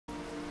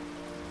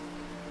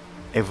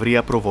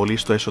Ευρεία προβολή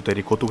στο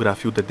εσωτερικό του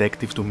γραφείου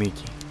detective του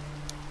Μίκυ.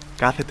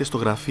 Κάθεται στο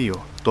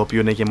γραφείο, το οποίο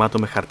είναι γεμάτο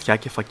με χαρτιά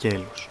και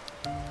φακέλους.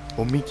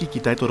 Ο Μίκυ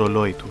κοιτάει το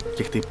ρολόι του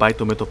και χτυπάει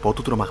το μέτωπό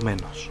του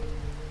τρομαγμένος.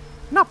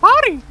 Να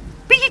πάρει!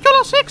 Πήγε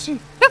κιόλας 6!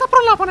 Δεν θα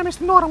προλάβανε μες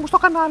την ώρα μου στο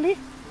κανάλι!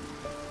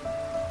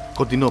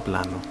 Κοντινό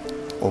πλάνο.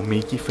 Ο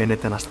Μίκυ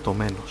φαίνεται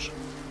αναστατωμένος.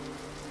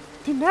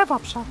 Την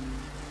έβαψα.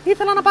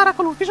 Ήθελα να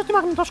παρακολουθήσω τη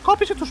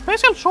μαγνητοσκόπηση του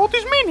special show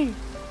της Μίννι.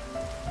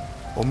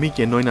 Ο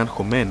Μίκυ, ενώ είναι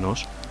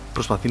αγχωμένος,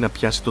 προσπαθεί να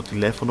πιάσει το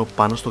τηλέφωνο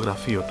πάνω στο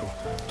γραφείο του,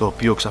 το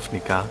οποίο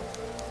ξαφνικά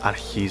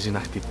αρχίζει να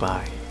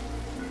χτυπάει.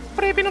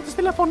 Πρέπει να της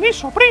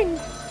τηλεφωνήσω πριν!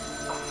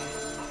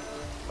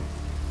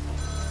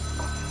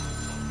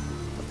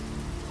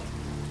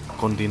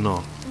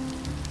 Κοντινό.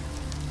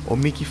 Ο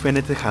Μίκυ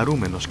φαίνεται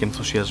χαρούμενος και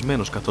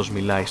ενθουσιασμένος καθώς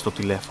μιλάει στο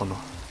τηλέφωνο.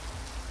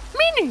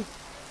 Μίννι,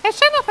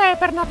 εσένα θα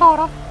έπαιρνα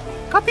τώρα.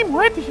 Κάτι μου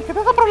έτυχε και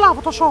δεν θα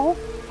προλάβω το σοου.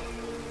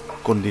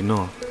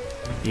 Κοντινό.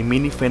 Η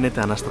Μίννι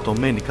φαίνεται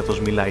αναστατωμένη καθώς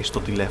μιλάει στο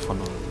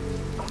τηλέφωνο.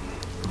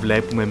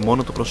 Βλέπουμε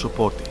μόνο το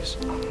πρόσωπό της,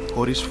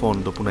 χωρίς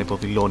φόντο που να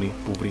υποδηλώνει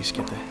που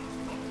βρίσκεται.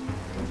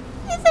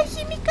 Δεν θα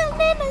γίνει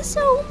κανένα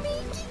σοου,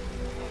 Μίκυ.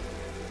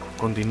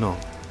 Κοντινό.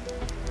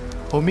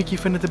 Ο Μίκυ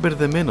φαίνεται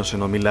μπερδεμένος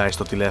ενώ μιλάει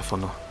στο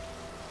τηλέφωνο.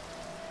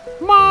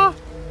 Μα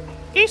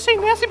είσαι η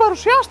νέα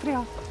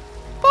συμπαρουσιάστρια.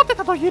 Πότε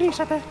θα το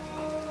γυρίσετε?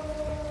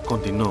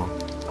 Κοντινό.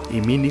 Η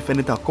Μίννι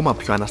φαίνεται ακόμα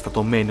πιο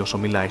αναστατωμένη όσο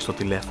μιλάει στο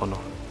τηλέφωνο.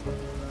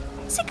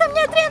 Σε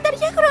καμιά 30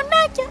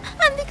 χρονάκια,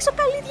 αν δείξω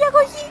καλή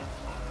διαγωγή.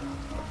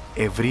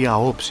 Ευρεία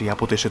όψη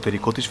από το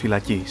εσωτερικό της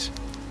φυλακής.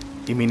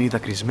 Η Μίννι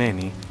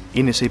δακρυσμένη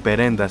είναι σε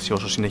υπερένταση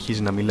όσο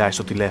συνεχίζει να μιλάει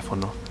στο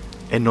τηλέφωνο,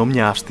 ενώ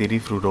μια αυστηρή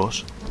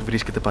φρουρός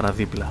βρίσκεται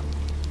παραδίπλα.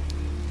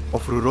 Ο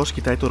φρουρός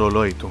κοιτάει το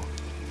ρολόι του.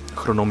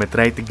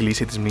 Χρονομετράει την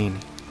κλίση της Μίννι.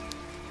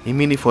 Η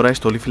Μίννι φοράει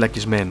στολή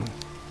φυλακισμένου.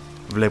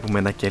 Βλέπουμε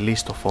ένα κελί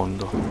στο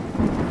φόντο.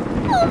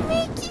 Ω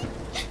Μίκυ,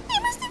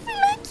 είμαι στη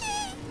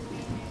φυλακή.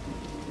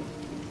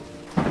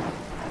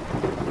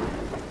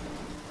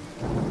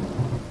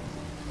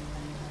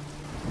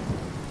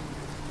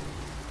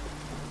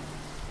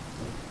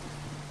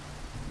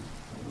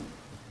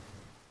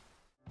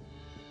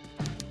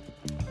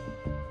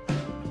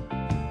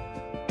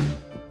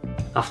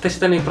 Αυτές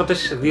ήταν οι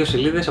πρώτες δύο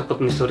σελίδες από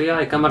την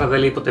ιστορία «Η κάμερα δεν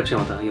λέει ποτέ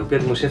ψέματα», η οποία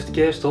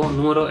δημοσιεύτηκε στο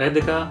νούμερο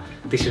 11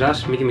 της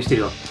σειράς Μίκυ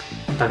Μυστήριο.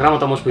 Τα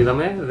γράμματα όμως που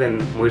είδαμε,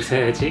 δεν μου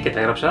ήρθε έτσι και τα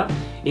έγραψα,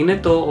 είναι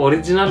το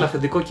original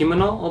αυθεντικό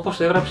κείμενο όπως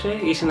το έγραψε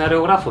η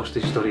σεναριογράφος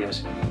της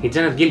ιστορίας, η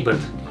Janet Gilbert.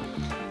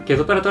 Και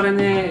εδώ πέρα τώρα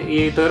είναι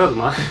το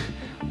ερώτημα,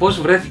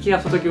 πώς βρέθηκε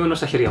αυτό το κείμενο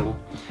στα χέρια μου.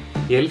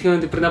 Η αλήθεια είναι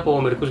ότι πριν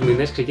από μερικούς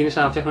μήνες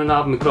ξεκίνησα να φτιάχνω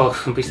ένα μικρό,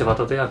 πίστευα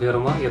τότε,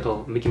 αφιέρωμα για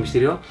το Μίκυ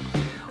Μυστήριο.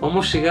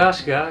 Όμως σιγά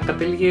σιγά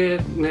κατέληγε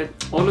με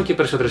όλο και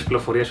περισσότερες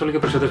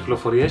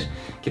πληροφορίες,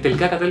 και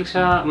τελικά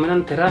κατέληξα με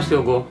έναν τεράστιο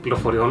όγκο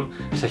πληροφοριών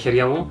στα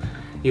χέρια μου,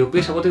 οι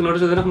οποίες από ό,τι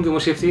γνωρίζω δεν έχουν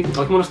δημοσιευτεί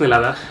όχι μόνο στην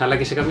Ελλάδα, αλλά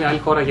και σε κάποια άλλη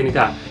χώρα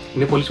γενικά.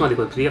 Είναι πολύ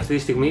σημαντικό επειδή αυτή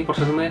τη στιγμή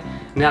προσπαθούμε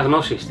νέα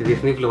γνώση στη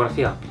διεθνή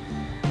βιβλιογραφία.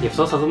 Γι'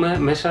 αυτό θα δούμε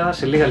μέσα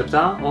σε λίγα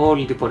λεπτά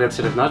όλη την πορεία της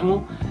ερευνάς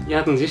μου για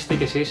να την ζήσετε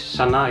κι εσείς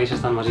σαν να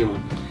ήσασταν μαζί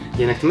μου.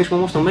 Για να εκτιμήσουμε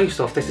όμως το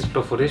μέγιστο αυτές τις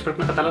πληροφορίες, πρέπει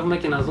να καταλάβουμε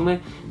και να δούμε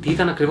τι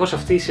ήταν ακριβώς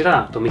αυτή η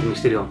σειρά, το Μίκυ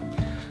Μυστήριο.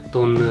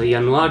 Τον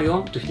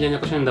Ιανουάριο του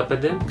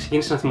 1995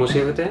 ξεκίνησε να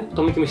δημοσιεύεται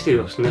το Μίκυ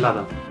Μυστήριο στην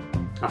Ελλάδα.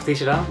 Αυτή η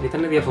σειρά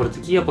ήταν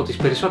διαφορετική από τις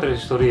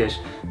περισσότερες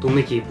ιστορίες του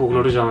Μίκυ που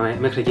γνωρίζαμε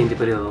μέχρι εκείνη την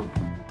περίοδο.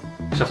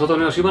 Σε αυτό το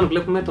νέο σύμπαν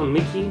βλέπουμε τον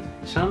Μίκυ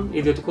σαν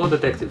ιδιωτικό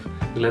detective,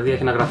 δηλαδή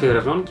έχει ένα γραφείο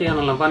ερευνών και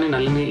αναλαμβάνει να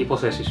λύνει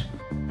υποθέσεις.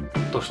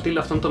 Το στυλ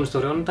αυτών των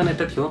ιστοριών ήταν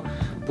τέτοιο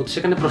που τις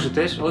έκανε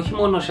προσιτές όχι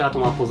μόνο σε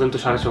άτομα που δεν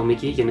τους άρεσε ο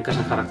Μίκυ γενικά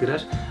σαν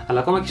χαρακτήρας, αλλά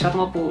ακόμα και σε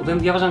άτομα που δεν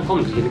διάβαζαν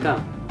κόμικς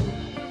γενικά.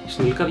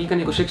 Συνολικά βγήκαν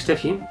 26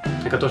 τεύχοι,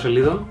 100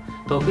 σελίδων,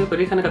 τα οποία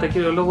περιείχαν κατά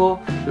κύριο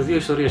λόγο δύο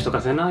ιστορίες το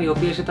καθένα, οι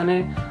οποίες ήταν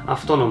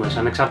αυτόνομες,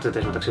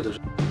 ανεξάρτητες μεταξύ τους.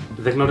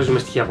 Δεν γνωρίζουμε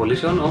στοιχεία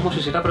απολύσεων, όμως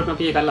η σειρά πρέπει να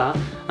πήγε καλά,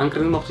 αν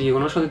κρίνουμε από το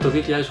γεγονός ότι το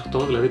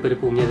 2008, δηλαδή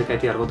περίπου μια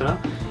δεκαετία αργότερα,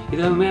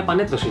 είδαμε μια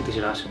επανέκδοση της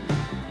σειράς.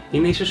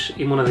 Είναι ίσως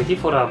η μοναδική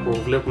φορά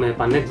που βλέπουμε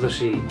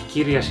επανέκδοση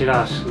κύρια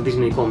σειράς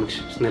Disney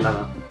Κόμικς στην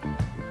Ελλάδα.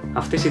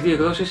 Αυτές οι δύο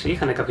εκδόσεις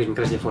είχαν κάποιες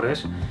μικρές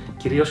διαφορές,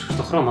 κυρίως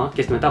στο χρώμα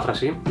και στη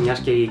μετάφραση, μιας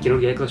και η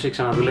καινούργια έκδοση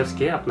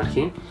ξαναδουλεύτηκε από την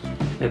αρχή.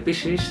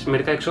 Επίσης,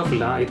 μερικά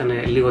εξώφυλλα ήταν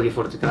λίγο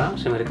διαφορετικά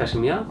σε μερικά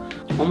σημεία,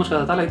 όμως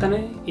κατά τα άλλα ήταν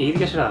η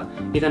ίδια σειρά.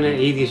 Ήταν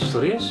οι ίδιες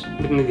ιστορίες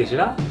με την ίδια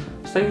σειρά,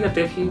 στα ίδια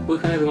τεύχη που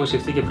είχαν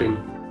δημοσιευτεί και πριν.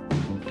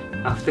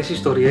 Αυτές οι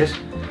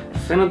ιστορίες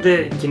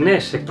φαίνονται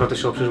κοινές εκ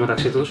πρώτης όψεως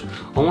μεταξύ τους,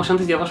 όμως αν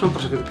τις διαβάσουμε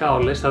προσεκτικά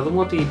όλες, θα δούμε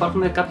ότι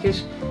υπάρχουν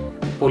κάποιες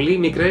πολύ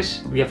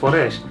μικρές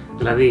διαφορές.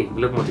 Δηλαδή,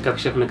 βλέπουμε ότι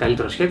κάποιες έχουν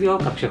καλύτερο σχέδιο,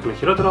 κάποιες έχουν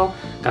χειρότερο,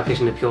 κάποιες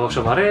είναι πιο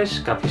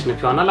σοβαρές, κάποιες είναι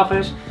πιο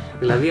ανάλαφρες.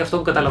 Δηλαδή, αυτό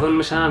που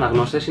καταλαβαίνουμε σαν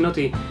αναγνώστες είναι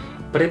ότι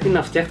πρέπει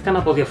να φτιάχτηκαν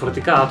από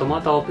διαφορετικά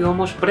άτομα, τα οποία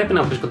όμως πρέπει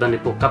να βρίσκονταν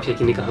υπό κάποια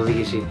κοινή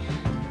καθοδήγηση.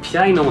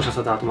 Ποια είναι όμως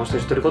αυτά τα άτομα? Στο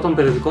εσωτερικό των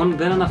περιοδικών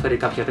δεν αναφέρει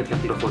κάποια τέτοια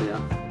πληροφορία.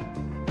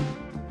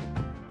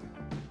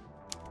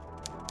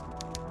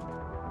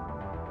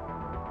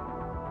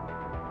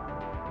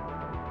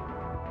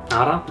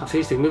 Άρα, αυτή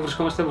τη στιγμή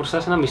βρισκόμαστε μπροστά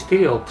σε ένα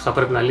μυστήριο που θα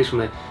πρέπει να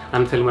λύσουμε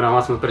αν θέλουμε να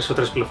μάθουμε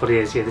περισσότερες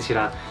πληροφορίες για τη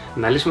σειρά.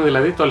 Να λύσουμε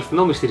δηλαδή το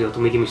αληθινό μυστήριο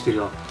του Μίκυ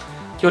Μυστήριο.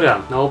 Και ωραία,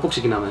 από πού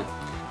ξεκινάμε?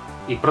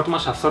 Η πρώτη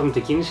μας αυθόρμητη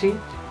κίνηση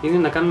είναι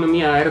να κάνουμε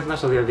μία έρευνα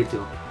στο διαδίκτυο.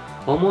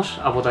 Όμως,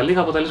 από τα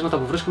λίγα αποτελέσματα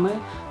που βρίσκουμε,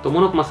 το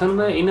μόνο που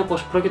μαθαίνουμε είναι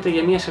πως πρόκειται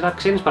για μία σειρά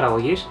ξένης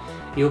παραγωγής,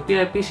 η οποία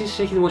επίσης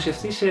έχει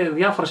δημοσιευτεί σε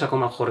διάφορες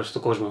ακόμα χώρες του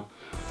κόσμου.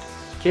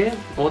 Και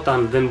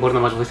όταν δεν μπορεί να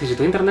μας βοηθήσει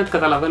το ίντερνετ,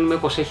 καταλαβαίνουμε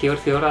πως έχει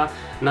έρθει η ώρα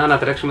να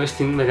ανατρέξουμε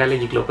στην μεγάλη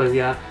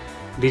εγκυκλοπαίδεια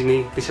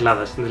Disney της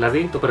Ελλάδας,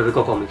 δηλαδή το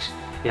περιοδικό Κόμικς.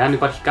 Εάν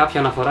υπάρχει κάποια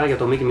αναφορά για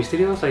το Μίκυ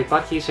Μυστήριο, θα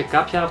υπάρχει σε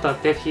κάποια από τα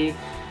τεύχη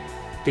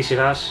της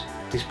σειράς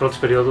της πρώτης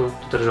περίοδου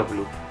του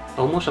Τερζόπουλου.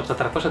 Όμως, από τα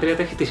 303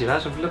 τεύχη της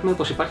σειράς, βλέπουμε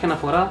πως υπάρχει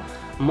αναφορά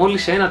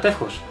μόλις σε ένα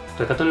τεύχος,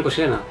 το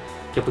 121.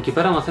 Και από εκεί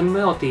πέρα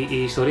μαθαίνουμε ότι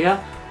η ιστορία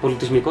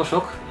πολιτισμικό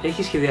σοκ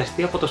έχει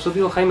σχεδιαστεί από το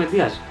στούντιο Jaime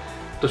Diaz.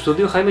 Το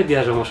στούντιο Jaime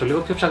Diaz όμως, ο λίγο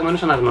πιο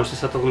ψαγμένος αναγνώστης,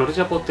 θα το γνωρίζει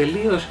από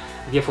τελείως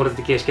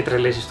διαφορετικές και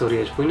τρελές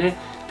ιστορίες, που είναι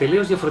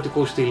τελείως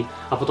διαφορετικού στυλ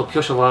από το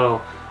πιο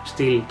σοβαρό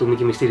στυλ του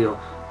Μίκυ Μυστήριο.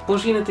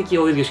 Πώς γίνεται και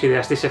ο ίδιος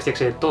σχεδιαστής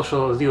έφτιαξε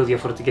τόσο δύο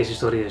διαφορετικές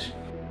ιστορίες?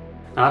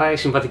 Άρα οι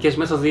συμβατικές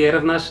μέθοδοι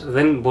έρευνας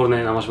δεν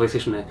μπορούν να μας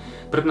βοηθήσουν.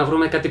 Πρέπει να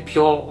βρούμε κάτι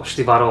πιο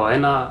στιβαρό,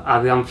 ένα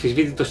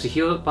αδιαμφισβήτητο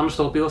στοιχείο πάνω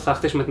στο οποίο θα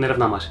χτίσουμε την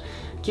έρευνά μας.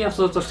 Και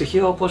αυτό το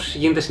στοιχείο, όπως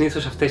γίνεται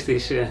συνήθως σε αυτές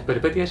τις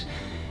περιπέτειες,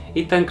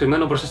 ήταν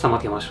κρυμμένο μπροστά στα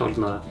μάτια μας όλη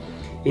την ώρα.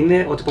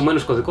 Είναι ο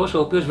τυπωμένος κωδικός, ο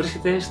οποίος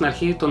βρίσκεται στην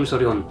αρχή των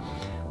ιστοριών.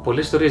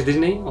 Πολλές ιστορίες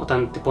Disney,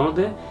 όταν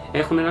τυπώνονται,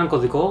 έχουν έναν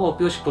κωδικό ο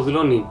οποίος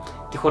υποδηλώνει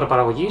τη χώρα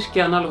παραγωγής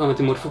και ανάλογα με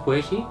τη μορφή που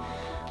έχει,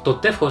 το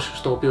τεύχος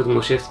στο οποίο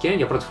δημοσιεύτηκε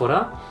για πρώτη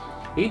φορά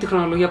ή τη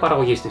χρονολογία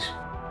παραγωγής της.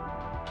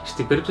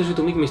 Στην περίπτωση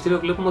του Μίκυ Μυστήριο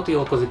βλέπουμε ότι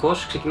ο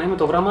κωδικός ξεκινάει με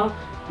το γράμμα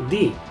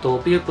D, το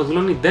οποίο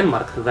υποδηλώνει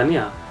Denmark,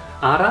 Δανία.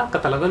 Άρα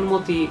καταλαβαίνουμε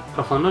ότι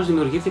προφανώς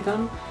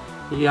δημιουργήθηκαν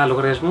για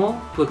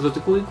λογαριασμό του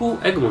εκδοτικού οίκου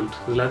Egmont,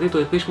 δηλαδή το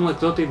επίσημο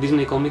εκδότη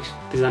Disney Comics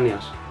της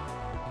Δανίας.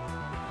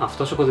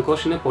 Αυτός ο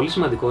κωδικός είναι πολύ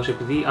σημαντικός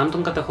επειδή αν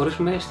τον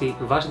καταχωρήσουμε στη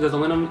βάση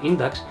δεδομένων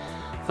Index,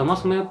 θα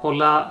μάθουμε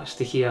πολλά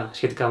στοιχεία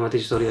σχετικά με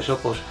τις ιστορίες,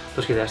 όπως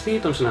το σχεδιαστή,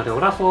 τον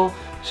σεναριογράφο,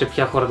 σε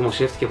ποια χώρα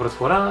δημοσιεύτηκε πρώτη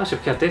φορά, σε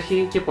ποια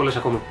τεύχη και πολλές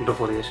ακόμα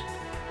πληροφορίες.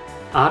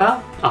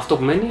 Άρα, αυτό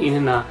που μένει είναι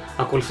να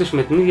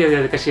ακολουθήσουμε την ίδια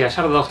διαδικασία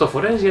 48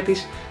 φορές για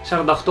τις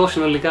 48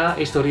 συνολικά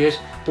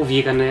ιστορίες που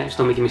βγήκανε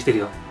στο Μίκυ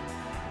Μυστήριο.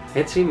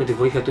 Έτσι, με τη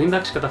βοήθεια του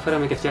Index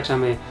καταφέραμε και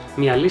φτιάξαμε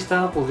μια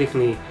λίστα που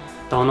δείχνει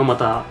τα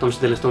ονόματα των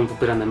συντελεστών που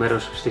πήραν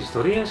μέρος στις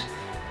ιστορίες,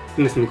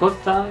 την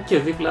εθνικότητα και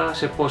δίπλα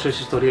σε πόσες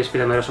ιστορίες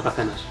πήρε μέρος ο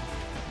καθένας.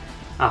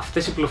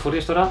 Αυτές οι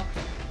πληροφορίες τώρα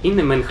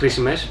είναι μεν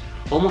χρήσιμες,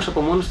 όμως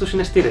από μόνες τους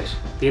είναι στήρες.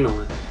 Τι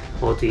εννοούμε?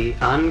 Ότι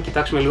αν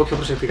κοιτάξουμε λίγο πιο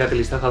προσεκτικά τη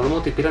λίστα, θα δούμε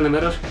ότι πήραν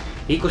μέρος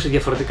 20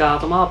 διαφορετικά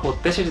άτομα από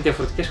 4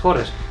 διαφορετικές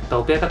χώρες, τα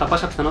οποία κατά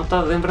πάσα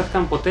πιθανότητα δεν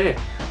βρέθηκαν ποτέ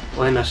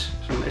ο ένας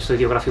στο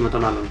ίδιο γραφείο με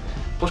τον άλλον.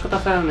 Πώς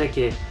καταφέρανε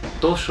και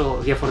τόσο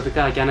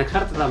διαφορετικά και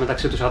ανεξάρτητα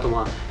μεταξύ τους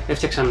άτομα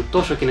έφτιαξαν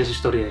τόσο κοινές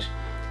ιστορίες?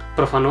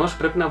 Προφανώς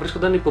πρέπει να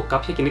βρίσκονταν υπό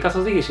κάποια κοινή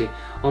καθοδήγηση.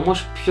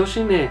 Όμως, ποιος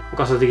είναι ο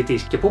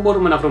καθοδηγητής και πού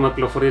μπορούμε να βρούμε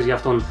πληροφορίες για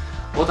αυτόν,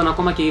 όταν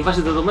ακόμα και η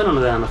βάση δεδομένων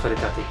δεν αναφέρει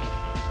κάτι?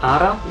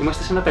 Άρα,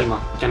 είμαστε σε ένα τέλμα.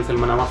 Και αν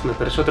θέλουμε να μάθουμε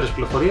περισσότερες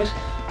πληροφορίες,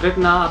 πρέπει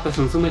να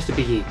απευθυνθούμε στην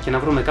πηγή και να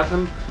βρούμε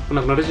κάποιον που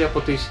να γνωρίζει από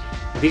τις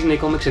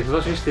Disney Comics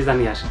εκδόσεις της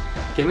Δανίας.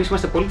 Και εμείς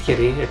είμαστε πολύ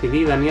τυχεροί, επειδή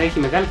η Δανία έχει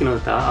μεγάλη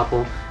κοινότητα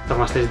από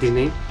θαυμαστές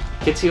Disney.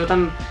 Και έτσι,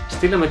 όταν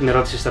στείλαμε την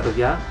ερώτηση στα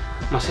παιδιά,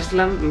 μας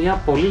έστειλαν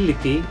μια πολύ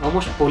λιτή,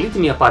 όμως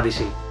πολύτιμη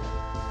απάντηση.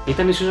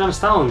 Ήταν η Susan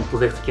Stone που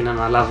δέχτηκε να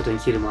αναλάβει το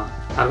εγχείρημα.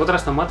 Αργότερα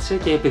σταμάτησε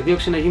και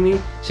επιδίωξε να γίνει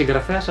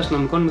συγγραφέας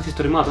αστυνομικών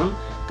μυθιστορημάτων,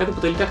 κάτι που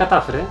τελικά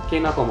κατάφερε και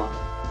είναι ακόμα.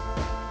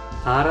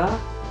 Άρα,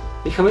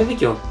 είχαμε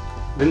δίκιο.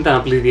 Δεν ήταν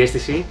απλή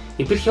διαίσθηση,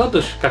 υπήρχε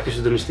όντως κάποιος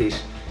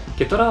συντονιστής.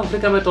 Και τώρα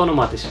βρήκαμε το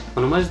όνομά της.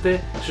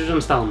 Ονομάζεται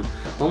Susan Stone.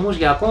 Όμως,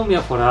 για ακόμη μια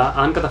φορά,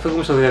 αν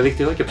καταφύγουμε στο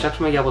διαδίκτυο και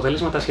ψάξουμε για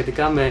αποτελέσματα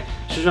σχετικά με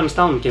Susan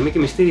Stone και Μίκυ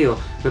Μυστήριο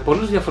με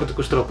πολλούς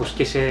διαφορετικούς τρόπους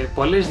και σε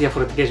πολλές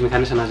διαφορετικές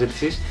μηχανές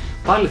αναζήτησης,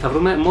 πάλι θα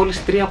βρούμε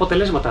μόλις 3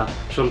 αποτελέσματα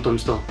σε όλο τον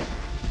ιστό.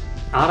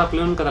 Άρα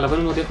πλέον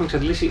καταλαβαίνουμε ότι έχουμε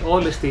εξαντλήσει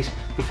όλες τις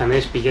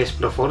πιθανές πηγές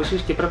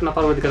πληροφόρησης και πρέπει να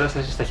πάρουμε την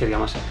κατάσταση στα χέρια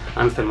μας,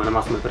 αν θέλουμε να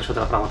μάθουμε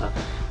περισσότερα πράγματα.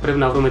 Πρέπει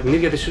να βρούμε την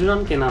ίδια τη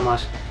Susan και να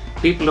μας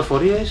πει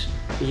πληροφορίες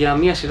για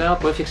μια σειρά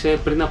που έφτιαξε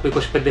πριν από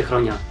 25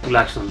 χρόνια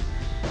τουλάχιστον.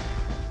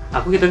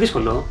 Ακούγεται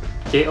δύσκολο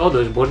και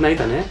όντως μπορεί να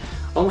ήτανε,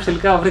 όμως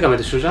τελικά βρήκαμε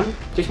τη Susan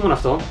και όχι μόνο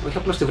αυτό, όχι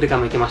απλώς τη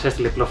βρήκαμε και μας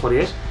έστειλε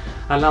πληροφορίες,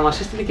 αλλά μας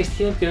έστειλε και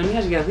στοιχεία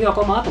επικοινωνίας για 2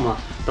 ακόμα άτομα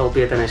τα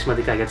οποία ήταν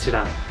σημαντικά για τη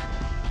σειρά.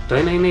 Το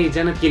ένα είναι η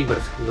Janet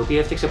Gilbert, η οποία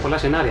έφτιαξε πολλά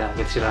σενάρια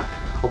για τη σειρά,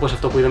 όπως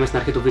αυτό που είδαμε στην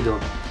αρχή του βίντεο.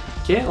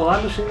 Και ο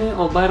άλλος είναι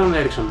ο Byron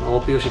Erickson, ο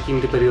οποίος εκείνη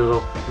την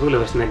περίοδο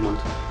δούλευε στην Egmont.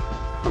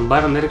 Τον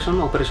Byron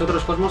Erickson ο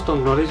περισσότερος κόσμος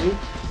τον γνωρίζει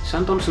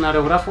σαν τον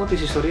σεναριογράφο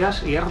της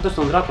ιστορίας Οι Άρχοντες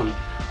των Δράκων.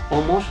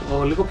 Όμως,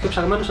 ο λίγο πιο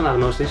ψαγμένος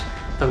αναγνώστης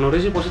θα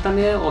γνωρίζει πως ήταν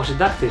ο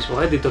συντάκτης, ο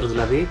editor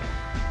δηλαδή,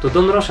 του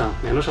Don Rosa,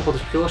 ενός από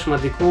τους πιο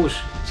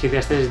σημαντικούς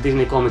σχεδιαστές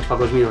Disney Comics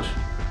παγκοσμίως.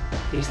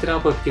 Ύστερα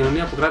από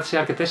επικοινωνία που κράτησε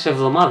αρκετές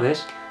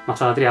εβδομάδες με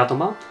αυτά τα 3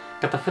 άτομα,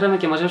 καταφέραμε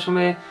και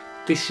μαζέψαμε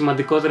τις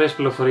σημαντικότερες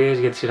πληροφορίες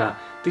για τη σειρά,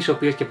 τις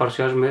οποίες και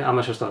παρουσιάζουμε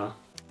αμέσως τώρα.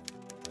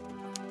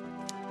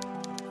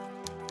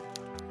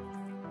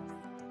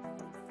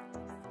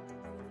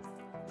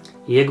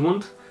 Η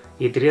Egmont,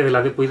 η εταιρεία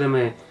δηλαδή που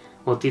είδαμε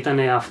ότι ήταν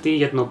αυτή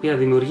για την οποία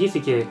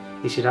δημιουργήθηκε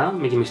η σειρά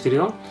Μίκυ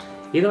Μυστήριο,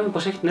 είδαμε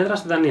πως έχει την έδρα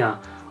στη Δανία.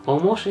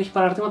 Όμως έχει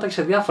παραρτήματα και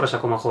σε διάφορες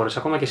ακόμα χώρες,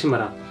 ακόμα και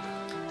σήμερα.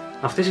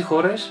 Αυτές οι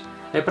χώρες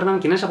έπαιρναν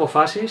κοινές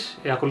αποφάσεις,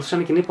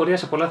 ακολουθούσαν κοινή πορεία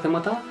σε πολλά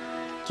θέματα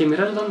και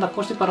μοιράζονταν τα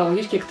κόστη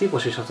παραγωγής και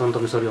εκτύπωσης αυτών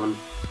των ιστοριών.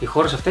 Οι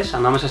χώρες αυτές,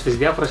 ανάμεσα στις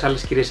διάφορες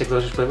άλλες κυρίες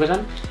εκδόσεις που έβγαζαν,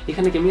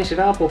 είχαν και μια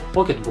σειρά από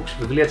pocketbooks,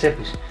 βιβλία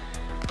τσέπης.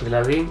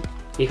 Δηλαδή,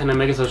 είχαν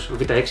μέγεθος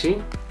V6,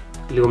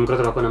 λίγο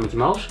μικρότερο από ένα Μίκυ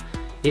Mouse,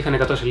 είχαν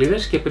 100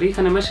 σελίδες και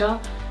περιείχαν μέσα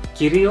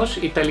κυρίως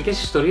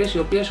ιταλικές ιστορίες, οι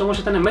οποίες όμως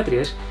ήταν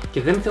μέτριες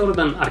και δεν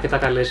θεωρούνταν αρκετά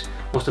καλές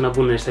ώστε να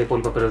μπουν στα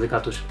υπόλοιπα περιοδικά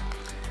τους.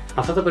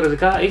 Αυτά τα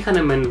περιοδικά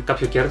είχαν μεν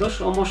κάποιο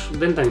κέρδος, όμως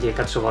δεν ήταν και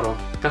κάτι σοβαρό.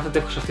 Κάθε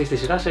τεύχος αυτής της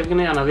σειράς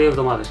έβγαινε ανά 2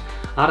 εβδομάδες.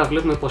 Άρα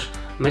βλέπουμε πως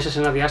μέσα σε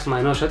ένα διάστημα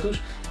ενός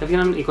έτους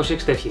έβγαιναν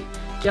 26 τεύχοι.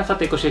 Και αυτά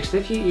τα 26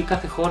 τεύχη η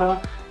κάθε χώρα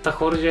τα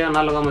χώριζε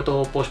ανάλογα με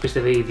το πώς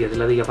πίστευε η ίδια.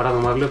 Δηλαδή, για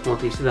παράδειγμα, βλέπουμε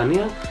ότι στη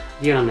Δανία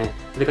βγαίνανε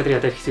 13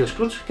 τεύχοι Θείο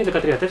Σκρούτζ και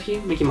 13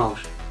 τεύχοι Μίκυ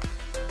Mouse.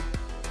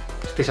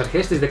 Στις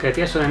αρχές της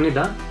δεκαετίας του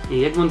 90,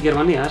 η Egmont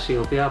Γερμανίας, η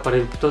οποία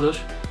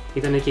παρεμπιπτόντως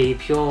ήταν και η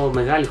πιο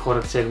μεγάλη χώρα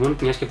της Egmont,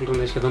 μιας και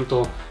πλήρωνε σχεδόν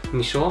το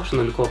μισό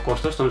συνολικό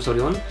κόστος των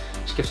ιστοριών,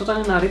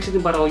 σκεφτόταν να ρίξει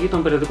την παραγωγή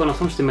των περιοδικών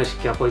αυτών στη μέση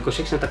και από 26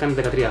 να τα κάνει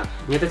 13.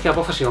 Μια τέτοια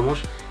απόφαση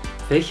όμως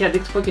θα είχε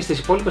αντίκτυπο και στις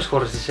υπόλοιπες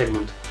χώρες της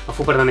Egmont,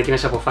 αφού παίρνανε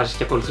εκείνες αποφάσεις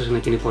και ακολουθούσαν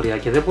εκείνη πορεία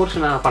και δεν μπορούσε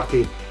να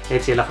πάρθει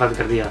έτσι ελαφρά την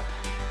καρδία.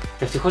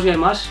 Ευτυχώς για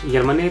εμάς, η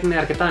Γερμανία ήταν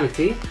αρκετά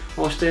ανοιχτή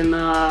ώστε να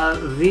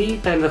δει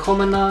τα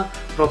ενδεχόμενα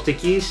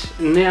προοπτικής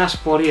νέας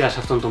πορείας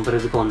αυτών των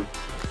περιοδικών.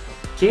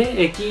 Και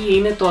εκεί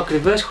είναι το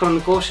ακριβές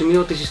χρονικό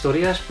σημείο της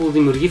ιστορίας που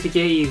δημιουργήθηκε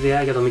η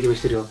ιδέα για το Μίκυ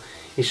Μυστήριο.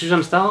 Η Susan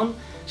Staun,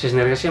 σε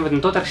συνεργασία με την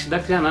τότε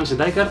αρχισυντάκτρια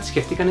Nancy Dykart,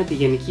 σκεφτήκανε τη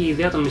γενική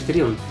ιδέα των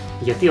μυστηρίων.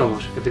 Γιατί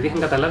όμως? Επειδή είχαν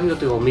καταλάβει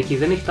ότι ο Μίκυ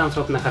δεν έχει τα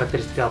ανθρώπινα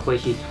χαρακτηριστικά που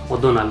έχει ο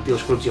Ντόναλντ ή ο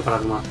Σκρούτζ, για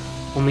παράδειγμα.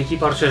 Ο Μίκυ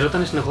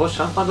παρουσιαζόταν συνεχώς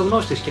σαν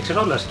παντογνώστης και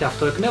ξερόλας και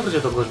αυτό εκνεύριζε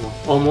τον κόσμο.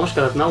 Όμως,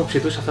 κατά την άποψή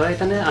τους, αυτά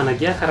ήταν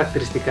αναγκαία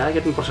χαρακτηριστικά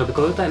για την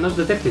προσωπικότητα ενός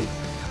detective.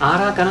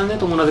 Άρα, κάνανε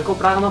το μοναδικό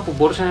πράγμα που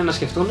μπορούσαν να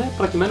σκεφτούν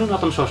προκειμένου να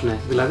τον σώσουν.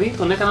 Δηλαδή,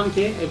 τον έκαναν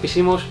και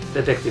επισήμως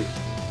detective.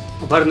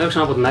 Ο Μπάριν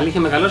Έρευνας, από την άλλη, είχε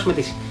μεγαλώσει με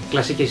τις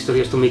κλασικές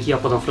ιστορίες του Μίκυ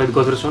από τον Φλόιντ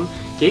Γκόντρεσον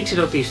και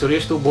ήξερε ότι οι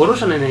ιστορίες του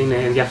μπορούσαν να είναι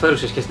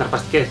ενδιαφέρουσες και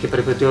συναρπαστικές και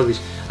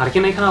περιπετειώδεις, αρκεί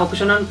να είχαν από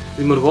πίσω έναν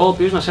δημιουργό ο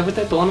οποίος να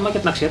σέβεται το όνομα και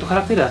την αξία του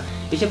χαρακτήρα.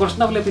 Είχε κοστεί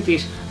να βλέπει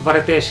τις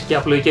βαρετές και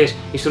απλοϊκές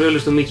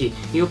ιστορίες του Μίκυ,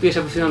 οι οποίες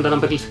απευθύνονταν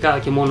αποκλειστικά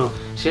και μόνο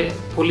σε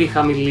πολύ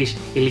χαμηλής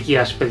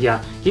ηλικίας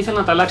παιδιά. Και ήθελε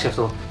να τα αλλάξει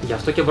αυτό. Γι'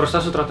 αυτό και μπροστά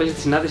στο τραπέζι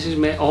της συνάντησης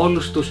με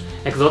όλους τους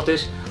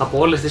εκδότες από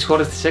όλες τις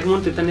χώρες της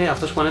Egmont ήταν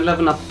αυτός που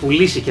ανέλαβε να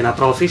πουλήσει και να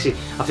προωθήσει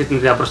αυτή την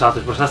ιδέα μπροστά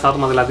τους. Μπροστά στα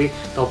άτομα δηλαδή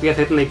τα οποία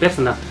θα ήταν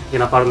υπεύθυνα για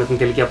να πάρουν την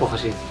τελική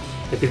απόφαση.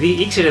 Επειδή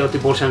ήξερε ότι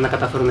μπορούσαν να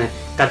καταφέρουν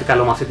κάτι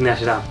καλό με αυτή τη νέα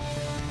σειρά.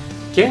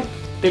 Και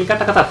τελικά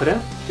τα κατάφερε,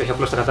 και όχι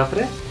απλώς τα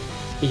κατάφερε.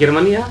 Η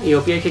Γερμανία, η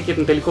οποία είχε και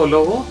τον τελικό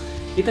λόγο,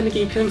 ήταν και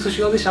η πιο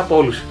ενθουσιώδης από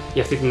όλους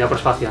για αυτή τη νέα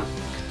προσπάθεια.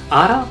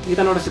 Άρα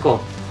ήταν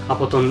οριστικό.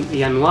 Από τον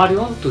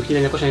Ιανουάριο του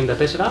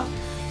 1994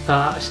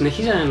 θα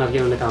συνεχίζανε να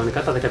βγαίνουν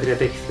κανονικά τα 13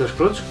 τεύχη Θείο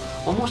Σκρούτζ,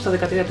 όμως τα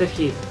 13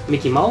 τεύχη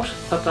Μίκυ Mouse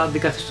θα τα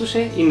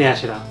αντικαθιστούσε η νέα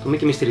σειρά, το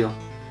Μίκυ Μυστήριο.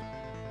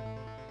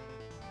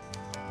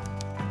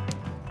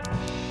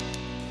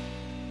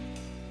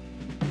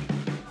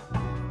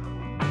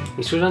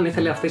 Η Susan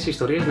ήθελε αυτές οι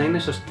ιστορίες να είναι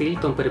στο στυλ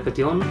των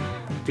περιπετειών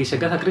της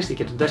Αγκάθα Κρίστη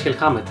και του Ντάσιελ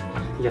Χάμετ.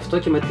 Γι' αυτό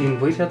και με την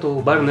βοήθεια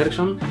του Μπάριν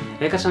Έρευνας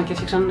έκασαν και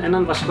έφτιαξαν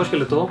έναν βασικό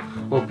σκελετό,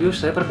 ο οποίος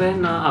θα έπρεπε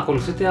να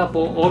ακολουθείται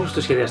από όλους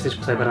τους σχεδιαστές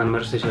που θα έπαιρναν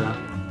μέρος στη σειρά.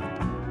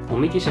 Ο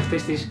Μίκυ σε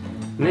αυτές τις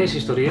νέες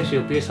ιστορίες, οι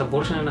οποίες θα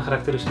μπορούσαν να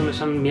χαρακτηριστούν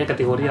σαν μια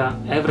κατηγορία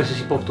έβρεσης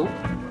υπόπτου,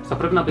 θα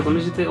πρέπει να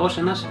απεικονίζεται ως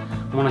ένας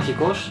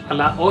μοναχικός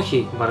αλλά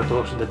όχι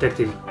βαρετός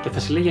detective και θα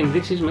συλλέγει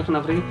ενδείξεις μέχρι να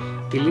βρει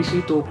τη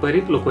λύση του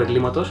περίπλοκου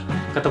εγκλήματος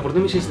κατά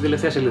προτίμηση στην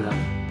τελευταία σελίδα.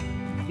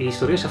 Οι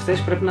ιστορίες αυτές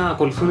πρέπει να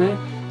ακολουθούν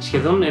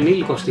σχεδόν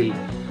ενήλικο στυλ,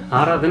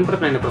 άρα δεν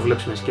πρέπει να είναι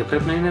προβλέψιμες και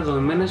πρέπει να είναι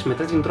δομημένες με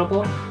τέτοιον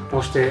τρόπο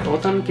ώστε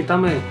όταν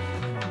κοιτάμε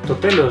το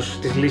τέλος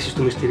της λύσης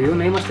του μυστηρίου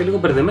να είμαστε λίγο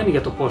μπερδεμένοι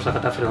για το πώς θα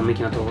κατάφερε ο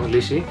Μίκυ να το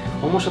λύσει,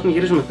 όμως όταν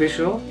γυρίζουμε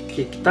πίσω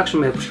και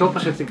κοιτάξουμε πιο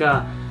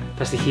προσεκτικά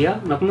τα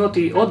στοιχεία να πούμε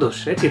ότι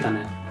όντως έτσι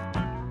ήτανε.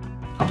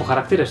 Από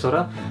χαρακτήρες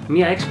τώρα,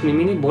 μία έξυπνη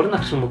μήνυ μπορεί να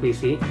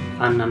χρησιμοποιηθεί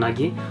αν είναι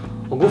ανάγκη,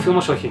 ο Γκούφι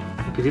όμως όχι,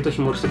 επειδή το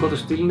χιουμοριστικό του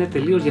στυλ είναι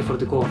τελείως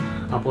διαφορετικό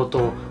από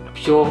το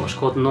πιο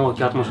σκοτεινό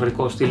και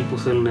ατμοσφαιρικό στυλ που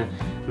θέλουν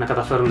να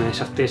καταφέρουν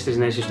σε αυτές τις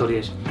νέες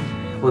ιστορίες.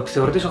 Ο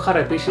επιθεωρητής ο Χάρα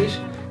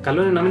επίσης,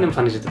 καλό είναι να μην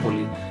εμφανίζεται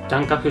πολύ. Και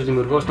αν κάποιος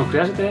δημιουργός τον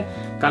χρειάζεται,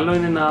 καλό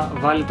είναι να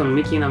βάλει τον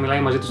Μίκυ να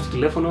μιλάει μαζί του στο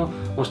τηλέφωνο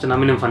ώστε να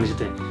μην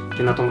εμφανίζεται.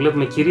 Και να τον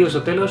βλέπουμε κυρίως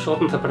στο τέλος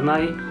όταν θα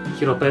περνάει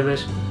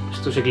χειροπέδες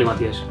στους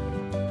εγκληματίες.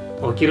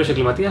 Ο κύριος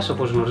εγκληματίας,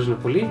 όπως γνωρίζουν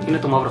πολλοί, είναι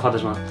το μαύρο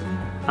φάντασμα.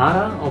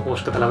 Άρα,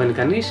 όπως καταλαβαίνει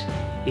κανείς,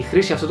 η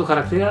χρήση αυτού του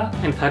χαρακτήρα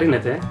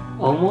ενθαρρύνεται,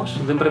 όμως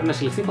δεν πρέπει να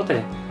συλληφθεί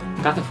ποτέ.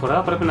 Κάθε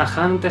φορά πρέπει να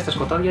χάνεται στα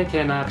σκοτάδια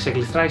και να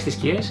ξεκλειστράει στις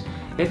σκιές,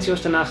 έτσι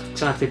ώστε να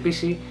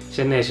ξαναχτυπήσει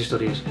σε νέες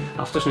ιστορίες.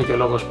 Αυτός είναι και ο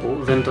λόγος που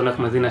δεν τον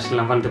έχουμε δει να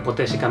συλλαμβάνεται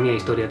ποτέ σε καμία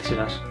ιστορία της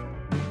σειράς.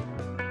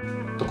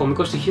 Το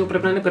κωμικό στοιχείο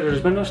πρέπει να είναι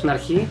περιορισμένο στην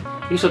αρχή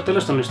ή στο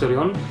τέλος των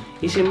ιστοριών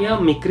ή σε μια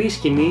μικρή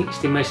σκηνή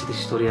στη μέση της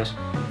ιστορίας.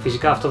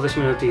 Φυσικά αυτό δεν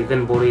σημαίνει ότι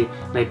δεν μπορεί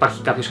να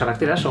υπάρχει κάποιος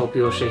χαρακτήρας ο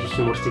οποίος έχει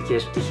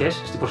χιουμοριστικές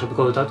πτυχές στην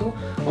προσωπικότητά του,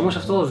 όμως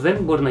αυτό δεν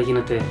μπορεί να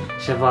γίνεται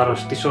σε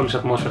βάρος της όλης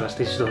ατμόσφαιρας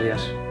της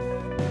ιστορίας.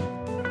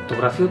 Το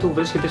γραφείο του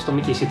βρίσκεται στο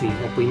Μίκυ City,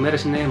 όπου οι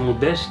μέρες είναι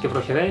μουντές και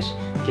βροχερές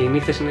και οι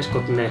νύχτες είναι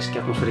σκοτεινές και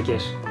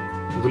ατμοσφαιρικές.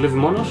 Δουλεύει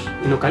μόνος,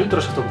 είναι ο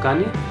καλύτερος σε αυτό που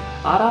κάνει,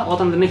 άρα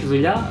όταν δεν έχει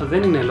δουλειά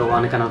δεν είναι λόγω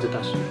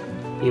ανικανότητας.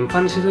 Η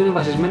εμφάνισή του είναι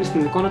βασισμένη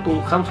στην εικόνα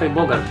του Humphrey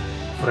Bogart.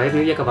 Φοράει την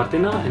ίδια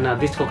καπαρτίνα, ένα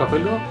αντίστοιχο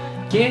καπέλο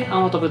και,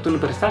 άμα το απαιτούν οι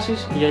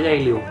περιστάσεις, γυαλιά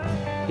ηλίου.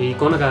 Η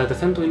εικόνα κατά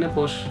τεθέν του είναι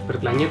πως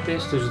περιπλανιέται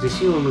στους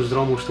δυσίωνους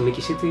δρόμους του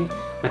Μίκυ City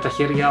με τα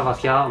χέρια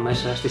βαθιά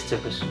μέσα στις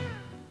τσέπες.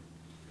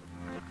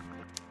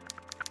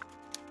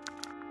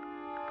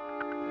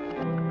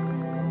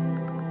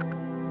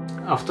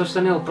 Αυτός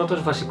ήταν ο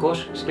πρώτος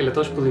βασικός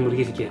σκελετός που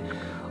δημιουργήθηκε.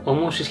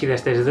 Όμως οι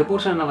σχεδιαστές δεν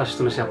μπορούσαν να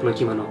βασιστούν σε απλό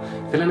κείμενο.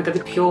 Θέλανε κάτι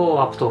πιο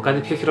απτό, κάτι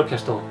πιο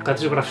χειροπιαστό,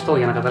 κάτι ζωγραφιστό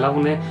για να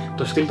καταλάβουν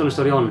το στυλ των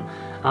ιστοριών.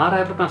 Άρα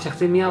έπρεπε να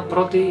φτιαχτεί μια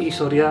πρώτη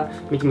ιστορία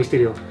Μίκυ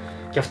Μυστήριο.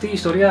 Και αυτή η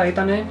ιστορία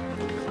ήταν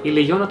η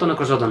Λεγιώνα των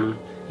Νεκροζώντανων,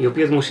 η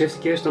οποία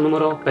δημοσιεύτηκε στο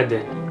νούμερο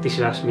 5 της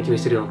σειράς Μίκυ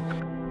Μυστήριο.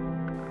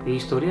 Η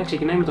ιστορία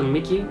ξεκινάει με τον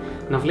Μίκυ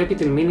να βλέπει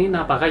την Μίννι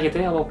να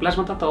απαγάγεται από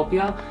πλάσματα τα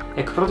οποία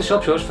εκ πρώτης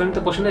όψεως φαίνεται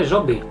πως είναι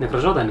ζόμπι,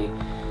 νεκροζώντανοι.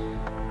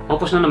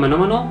 Όπως είναι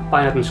αναμενόμενο,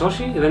 πάει να την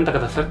σώσει, δεν τα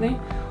καταφέρνει,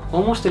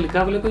 όμως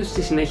τελικά βλέπει ότι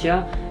στη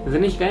συνέχεια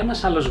δεν έχει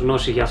κανένας άλλος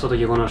γνώση για αυτό το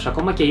γεγονός,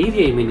 ακόμα και η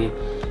ίδια η Μίννι.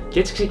 Και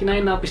έτσι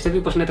ξεκινάει να πιστεύει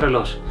πως είναι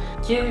τρελός.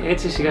 Και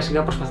έτσι σιγά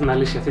σιγά προσπαθεί να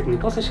λύσει αυτή την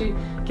υπόθεση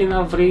και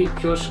να βρει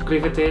ποιος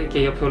κρύβεται και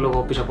για ποιο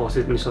λόγο πίσω από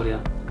αυτή την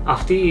ιστορία.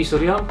 Αυτή η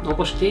ιστορία,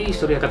 όπως και η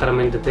ιστορία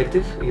Καταραμένη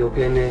Detective, η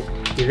οποία είναι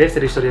η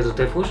δεύτερη ιστορία του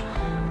τεύχους,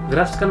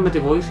 γράφτηκαν με τη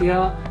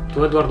βοήθεια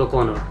του Έντουαρντ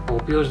O'Connor, ο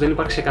οποίος δεν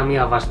υπάρχει σε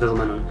καμία βάση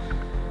δεδομένων.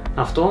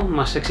 Αυτό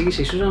μας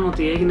εξήγησε η Σούζαν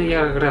ότι έγινε για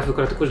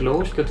γραφειοκρατικούς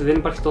λόγους και ότι δεν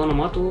υπάρχει το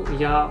όνομά του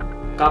για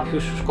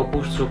κάποιους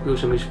σκοπούς τους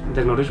οποίους εμείς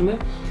δεν γνωρίζουμε.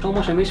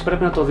 Όμως εμείς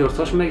πρέπει να το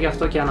διορθώσουμε, γι'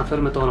 αυτό και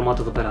αναφέρουμε το όνομά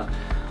του εδώ πέρα.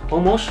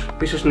 Όμως,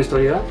 πίσω στην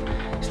ιστορία,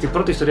 στην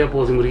πρώτη ιστορία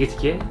που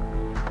δημιουργήθηκε,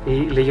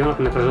 η Λεγιώνα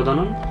των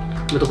Νεκροζώντανων,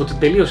 με το που την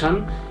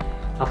τελείωσαν,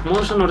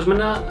 απομόνωσαν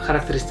ορισμένα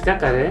χαρακτηριστικά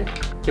καρέ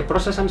και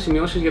πρόσθεσαν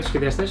σημειώσεις για τους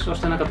σχεδιαστές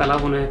ώστε να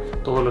καταλάβουν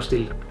το όλο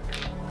στυλ.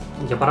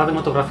 Για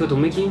παράδειγμα, το γραφείο του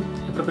Μίκυ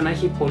έπρεπε να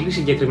έχει πολύ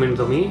συγκεκριμένη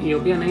δομή, η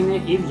οποία να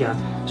είναι ίδια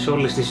σε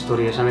όλες τις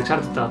ιστορίες,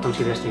 ανεξάρτητα τον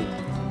σχεδιαστή.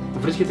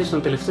 Βρίσκεται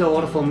στον τελευταίο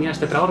όροφο μιας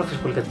τετραόροφης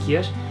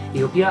πολυκατοικίας,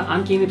 η οποία,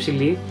 αν και είναι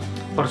υψηλή,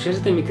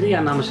 παρουσιάζεται μικρή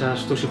ανάμεσα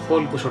στους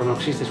υπόλοιπους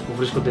ουρανοξύστες που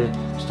βρίσκονται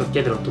στο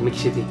κέντρο του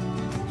Μίκυ City.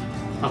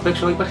 Απ'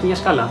 έξω υπάρχει μια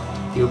σκάλα,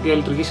 η οποία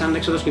λειτουργεί σαν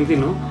έξοδος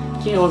κινδύνου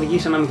και οδηγεί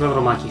σε ένα μικρό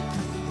δρομάκι.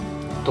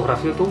 Το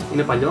γραφείο του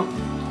είναι παλιό,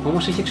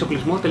 όμως έχει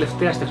εξοπλισμό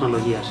τελευταίας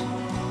τεχνολογίας.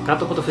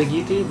 Κάτω από το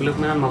φεγγίτι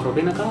βλέπουμε έναν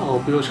μαυροπίνακα, ο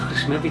οποίος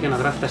χρησιμεύει για να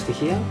γράφει τα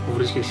στοιχεία που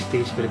βρίσκει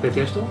στις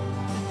περιπέτειες του,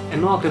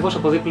 ενώ ακριβώς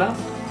από δίπλα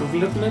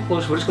βλέπουμε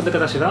πως βρίσκονται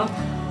κατά σειρά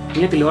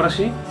μια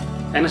τηλεόραση,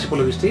 ένας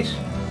υπολογιστής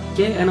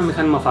και ένα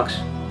μηχάνημα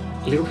φαξ.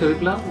 Λίγο πιο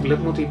δίπλα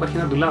βλέπουμε ότι υπάρχει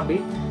ένα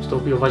ντουλάπι στο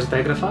οποίο βάζει τα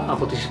έγγραφα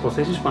από τις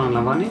υποθέσεις που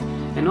αναλαμβάνει,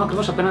 ενώ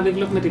ακριβώς απέναντι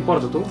βλέπουμε την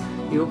πόρτα του,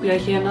 η οποία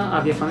έχει ένα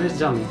αδιαφανές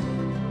τζάμι.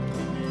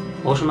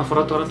 Όσον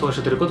αφορά τώρα το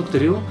εσωτερικό του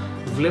κτηρίου,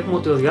 βλέπουμε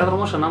ότι ο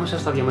διάδρομος ανάμεσα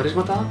στα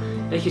διαμερίσματα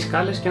έχει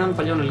σκάλες και έναν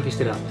παλιό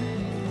ελκυστήρα.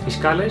 Οι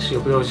σκάλες, οι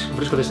οποίες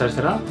βρίσκονται στα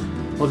αριστερά,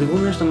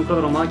 οδηγούν στο μικρό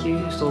δρομάκι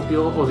στο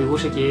οποίο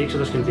οδηγούσε και η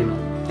είσοδος κινδύνου.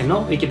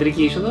 Ενώ η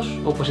κεντρική είσοδος,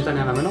 όπως ήταν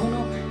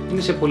αναμενόμενο,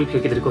 είναι σε πολύ πιο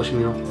κεντρικό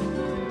σημείο.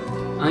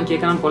 Αν και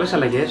έκαναν πολλές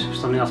αλλαγές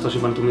στο νέο αυτό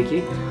σύμπαν του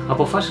Μίκυ,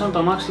 αποφάσισαν το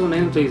αμάξι του να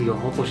είναι το ίδιο,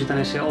 όπως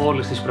ήταν σε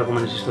όλες τις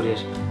προηγούμενες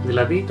ιστορίες,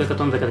 δηλαδή το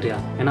 113.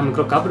 Ένα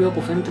μικρό κάμπριο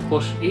που φαίνεται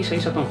πως ίσα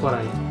ίσα τον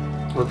χωράει.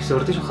 Ο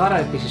επιθεωρητής ο Χάρα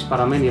επίσης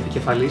παραμένει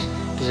επικεφαλής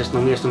της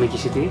αστυνομίας του Μίκυ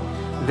City,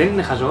 δεν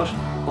είναι χαζός,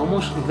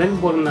 όμως δεν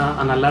μπορεί να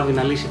αναλάβει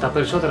να λύσει τα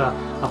περισσότερα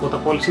από τα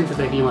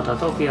πολυσύνθετα εγκλήματα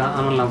τα οποία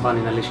αναλαμβάνει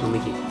να λύσει ο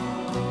Μίκυ.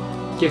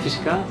 Και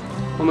φυσικά,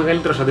 ο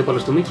μεγαλύτερος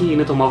αντίπαλος του Μίκυ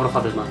είναι το μαύρο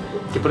φάντασμα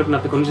και πρέπει να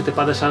απεικονίζεται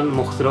πάντα σαν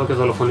μοχθρό και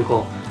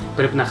δολοφονικό.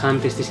 Πρέπει να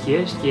χάνεται στις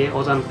σκιές και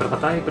όταν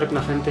περπατάει πρέπει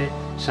να φαίνεται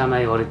σαν να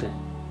αιωρείται.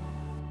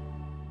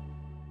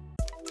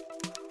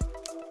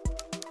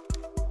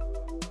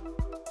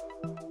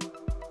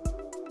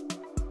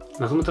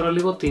 Να δούμε τώρα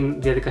λίγο την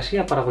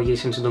διαδικασία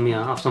παραγωγής εν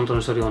συντομία αυτών των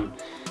ιστοριών.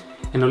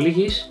 Εν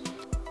ολίγης,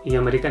 οι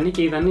Αμερικανοί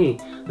και οι Δανείοι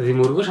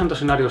δημιουργούσαν το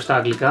σενάριο στα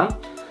αγγλικά.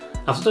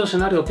 Αυτό το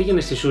σενάριο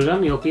πήγαινε στη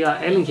Σούζαν, η οποία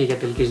έλεγχε για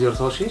τελικές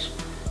διορθώσεις,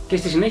 και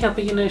στη συνέχεια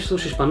πήγαινε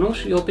στους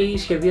Ισπανούς, οι οποίοι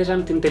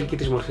σχεδίαζαν την τελική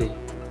της μορφή.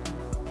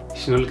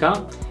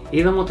 Συνολικά,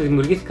 είδαμε ότι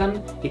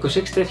δημιουργήθηκαν 26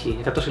 τεύχοι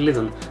 100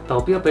 σελίδων, τα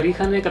οποία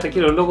περιείχαν κατά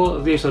κύριο λόγο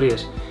δύο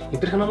ιστορίες.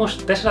 Υπήρχαν όμως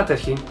 4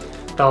 τεύχοι,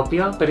 τα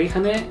οποία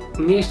περιείχαν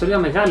μια ιστορία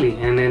μεγάλη,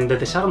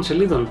 94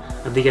 σελίδων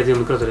αντί για δύο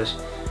μικρότερες.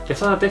 Και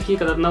αυτά τα τεύχη,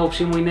 κατά την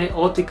άποψή μου, είναι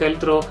ό,τι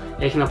καλύτερο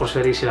έχει να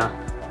προσφέρει η σειρά.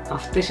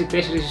 Αυτές οι 4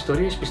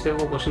 ιστορίες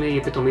πιστεύω πως είναι η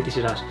επιτομή της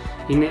σειράς.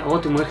 Είναι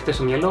ό,τι μου έρχεται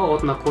στο μυαλό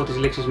όταν ακούω τις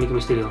λέξεις Μίκυ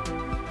Μυστήριο.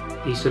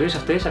 Οι ιστορίες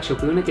αυτές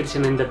αξιοποιούν και τις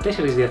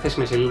 94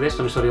 διαθέσιμες σελίδες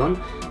των ιστοριών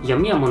για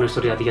μία μόνο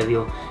ιστορία αντί για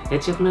δύο.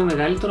 Έτσι έχουν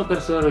μεγαλύτερο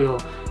περιθώριο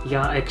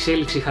για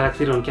εξέλιξη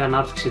χαρακτήρων και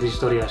ανάπτυξη της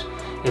ιστορίας.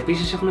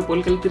 Επίσης έχουν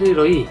πολύ καλύτερη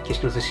ροή και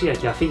σκηνοθεσία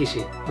και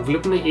αφήγηση.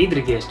 Βλέπουμε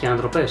ίντριγκες και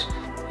ανατροπές.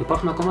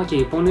 Υπάρχουν ακόμα και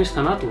υπόνοιες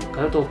θανάτου,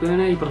 κάτι το οποίο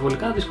είναι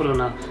υπερβολικά δύσκολο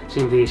να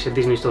συμβεί σε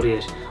Disney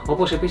ιστορίες.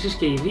 Όπως επίσης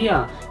και η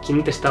βία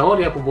κινείται στα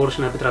όρια που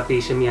μπορούσε να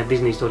επιτραπεί σε μια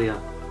Disney ιστορία.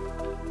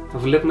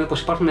 Βλέπουμε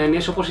πως υπάρχουν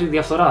έννοιες όπως η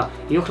διαφθορά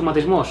ή ο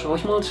χρηματισμός,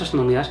 όχι μόνο της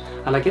αστυνομίας,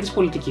 αλλά και της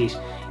πολιτικής.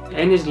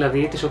 Έννοιες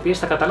δηλαδή, τις οποίες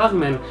θα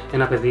καταλάβουμε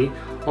ένα παιδί,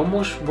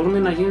 όμως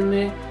μπορούν να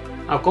γίνουν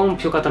ακόμα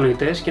πιο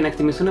κατανοητές και να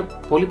εκτιμηθούν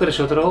πολύ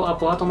περισσότερο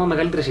από άτομα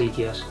μεγαλύτερης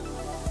ηλικίας.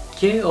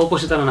 Και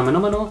όπως ήταν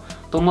αναμενόμενο,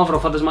 το μαύρο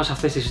φάντασμα σε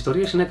αυτές τις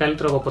ιστορίες είναι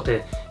καλύτερο από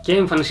ποτέ. Και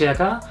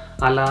εμφανισιακά,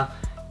 αλλά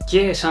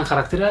και σαν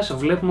χαρακτήρας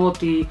βλέπουμε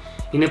ότι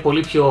είναι πολύ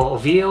πιο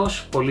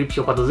βίαιος, πολύ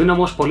πιο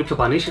παντοδύναμος, πολύ πιο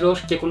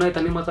πανίσχυρος και κουνάει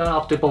τα νήματα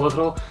από το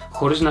υπόβαθρο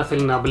χωρίς να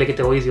θέλει να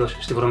μπλέκεται ο ίδιος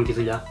στη βρώμικη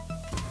δουλειά.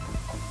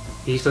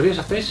 Οι ιστορίες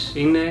αυτές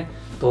είναι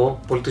το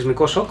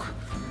πολιτισμικό σοκ,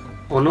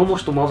 ο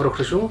νόμος του μαύρου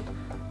χρυσού,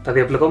 τα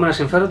διαπλεκόμενα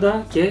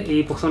συμφέροντα και η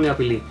υποχθόνια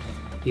απειλή,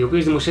 οι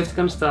οποίες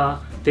δημοσιεύτηκαν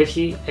στα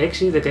τεύχη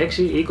 6, 16,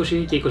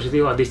 20 και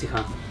 22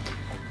 αντίστοιχα.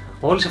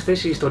 Όλες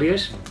αυτές οι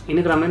ιστορίες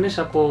είναι γραμμένες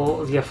από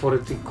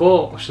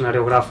διαφορετικό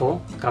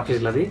σεναριογράφο, κάποιες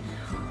δηλαδή,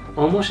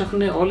 όμως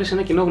έχουν όλες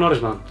ένα κοινό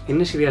γνώρισμα.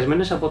 Είναι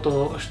σχεδιασμένες από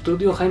το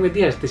στούντιο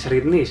Χάιμεντίας της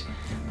Αργεντινής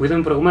που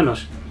είδαμε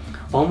προηγουμένως.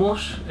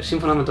 Όμως,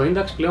 σύμφωνα με το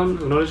Index, πλέον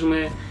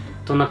γνωρίζουμε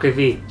τον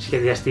ακριβή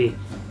σχεδιαστή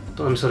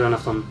των ιστοριών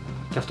αυτών.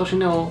 Και αυτός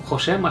είναι ο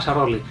Χωσέ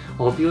Μασαρόλη,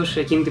 ο οποίος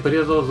εκείνη την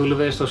περίοδο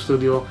δούλευε στο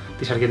στούντιο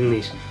της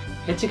Αργεντινής.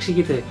 Έτσι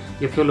εξηγείται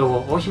για ποιο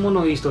λόγο όχι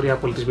μόνο η ιστορία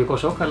πολιτισμικό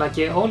σοκ, αλλά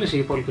και όλες οι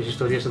υπόλοιπες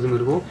ιστορίες του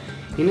δημιουργού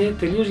είναι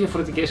τελείως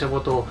διαφορετικές από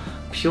το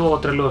πιο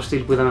τρελό στυλ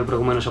που είδαμε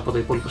προηγουμένως από το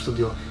υπόλοιπο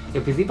στούντιο.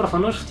 Επειδή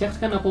προφανώς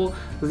φτιάχτηκαν από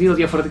δύο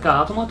διαφορετικά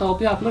άτομα, τα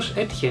οποία απλώς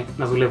έτυχε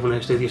να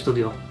δουλεύουν στο ίδιο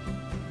στούντιο.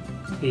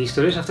 Οι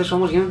ιστορίες αυτές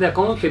όμως γίνονται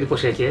ακόμα πιο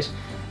εντυπωσιακές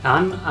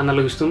αν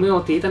αναλογιστούμε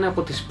ότι ήταν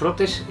από τις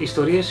πρώτες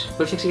ιστορίες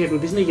που έφτιαξε για την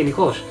Disney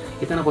γενικώς.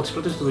 Ήταν από τις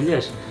πρώτες του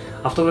δουλειές.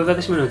 Αυτό βέβαια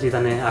δεν σημαίνει ότι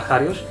ήταν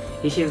αρχάριος.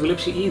 Είχε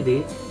δουλέψει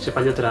ήδη σε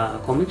παλιότερα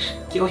κόμικς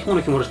και όχι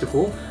μόνο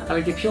χιουμοριστικού, αλλά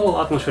και πιο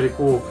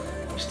ατμοσφαιρικού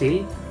στυλ,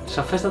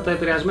 σαφέστατα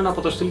επηρεασμένα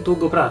από το στυλ του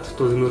Hugo Pratt,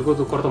 του δημιουργού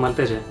του Corto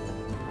Maltese.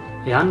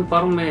 Εάν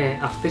πάρουμε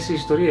αυτές τις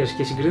ιστορίες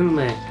και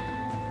συγκρίνουμε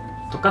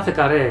το κάθε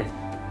καρέ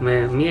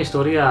με μια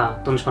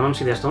ιστορία των Ισπανών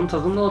σχεδιαστών, θα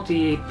δούμε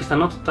ότι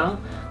πιθανότατα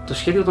το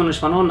σχέδιο των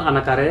Ισπανών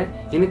ανακαρέ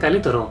είναι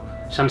καλύτερο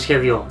σαν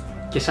σχέδιο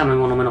και σαν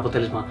μεμονωμένο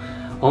αποτέλεσμα.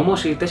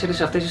 Όμως οι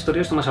τέσσερις αυτές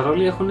ιστορίες του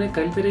Μασαρόλη έχουν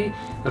καλύτερη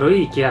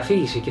ροή και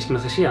αφήγηση και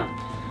σκηνοθεσία.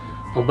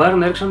 Ο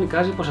Μπάρον Έρξον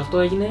εικάζει πως αυτό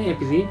έγινε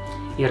επειδή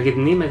οι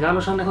Αργεντινοί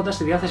μεγάλωσαν έχοντας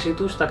στη διάθεσή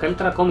τους τα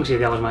καλύτερα κόμικς για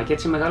διάβασμα και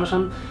έτσι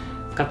μεγάλωσαν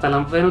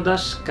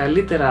καταλαβαίνοντας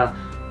καλύτερα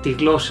τη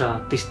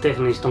γλώσσα της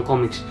τέχνης των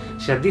κόμικς,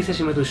 σε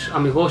αντίθεση με τους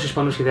αμιγώς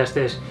Ισπανούς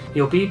σχεδιαστές, οι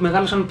οποίοι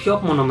μεγάλωσαν πιο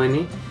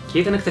απομονωμένοι και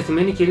ήταν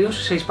εκτεθειμένοι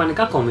κυρίως σε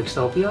ισπανικά κόμικς,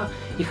 τα οποία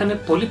είχαν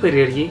πολύ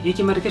περίεργη ή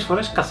και μερικές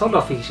φορές καθόλου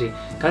αφήγηση,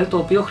 κάτι το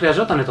οποίο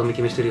χρειαζόταν το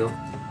Μίκυ Μυστήριο.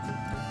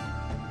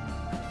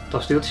 Το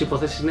αστείο της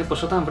υπόθεσης είναι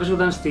πως όταν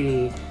βρίσκονταν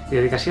στη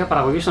διαδικασία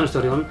παραγωγής των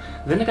ιστοριών,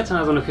 δεν έκατσαν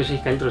να δουν ποιος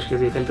έχει καλύτερο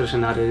σχέδιο ή καλύτερο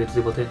σενάριο ή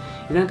οτιδήποτε.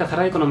 Ήταν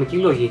καθαρά οικονομικοί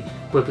λόγοι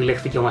που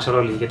επιλέχθηκε ο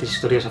Μασαρόλη για τις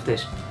ιστορίες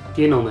αυτές.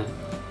 Τι εννοούμε?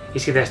 Οι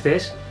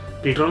σχεδιαστές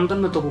πληρώνονταν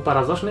με το που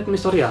παραδώσουν την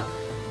ιστορία.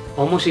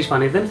 Όμως οι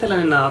Ισπανοί δεν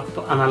θέλανε να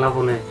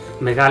αναλάβουν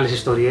μεγάλες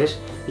ιστορίες,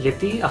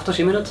 γιατί αυτό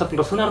σημαίνει ότι θα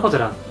πληρωθούν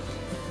αργότερα.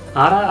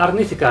 Άρα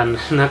αρνήθηκαν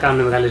να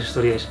κάνουν μεγάλες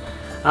ιστορίες.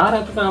 Άρα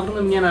έπρεπε να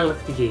βρουν μια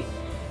εναλλακτική.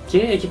 Και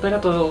εκεί πέρα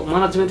το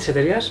management της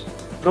εταιρείας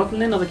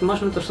πρότεινε να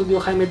δοκιμάσουν το στούντιο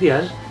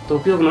Χάιμεντίας, το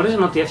οποίο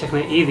γνωρίζαν ότι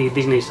έφτιαχνε ήδη οι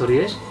Disney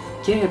ιστορίες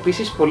και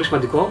επίσης, πολύ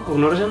σημαντικό,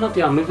 γνωρίζαν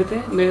ότι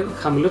αμείβεται με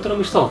χαμηλότερο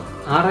μισθό.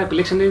 Άρα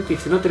επιλέξανε τη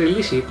φθηνότερη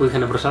λύση που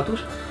είχαν μπροστά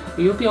τους,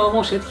 η οποία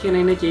όμως έτυχε να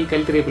είναι και η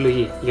καλύτερη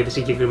επιλογή για τις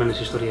συγκεκριμένες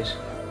ιστορίες.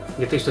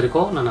 Για το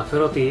ιστορικό, να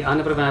αναφέρω ότι αν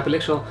έπρεπε να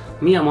επιλέξω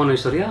μία μόνο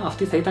ιστορία,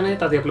 αυτή θα ήταν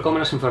τα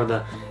διαπλεκόμενα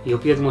συμφέροντα, η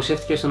οποία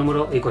δημοσιεύτηκε στο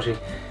νούμερο 20.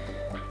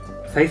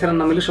 Θα ήθελα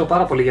να μιλήσω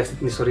πάρα πολύ για αυτή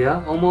την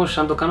ιστορία, όμως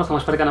αν το κάνω θα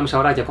μας πάρει κανένα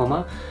μισάωράκι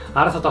ακόμα,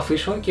 άρα θα το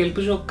αφήσω και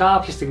ελπίζω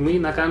κάποια στιγμή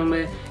να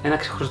κάνουμε ένα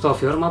ξεχωριστό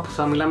αφιέρωμα που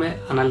θα μιλάμε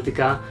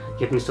αναλυτικά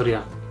για την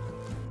ιστορία.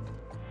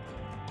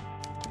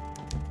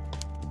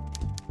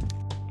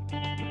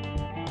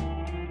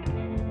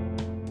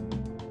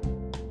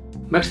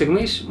 Μέχρι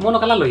στιγμής μόνο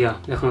καλά λόγια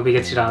έχουμε πει για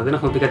τη σειρά, δεν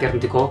έχουμε πει κάτι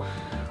αρνητικό,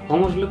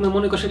 όμως βλέπουμε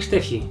μόνο 26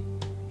 τεύχη.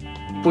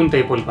 Πού είναι τα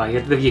υπόλοιπα,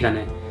 γιατί δεν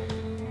βγήκανε?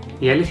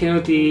 Η αλήθεια είναι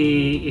ότι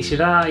η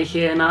σειρά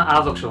είχε ένα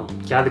άδοξο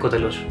και άδικο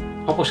τέλος.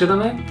 Όπως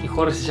είδαμε, οι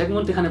χώρες της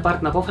Egmont είχαν πάρει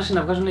την απόφαση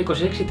να βγάζουν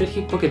 26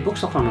 τεύχη pocketbook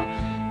το χρόνο.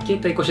 Και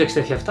τα 26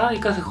 τεύχη αυτά η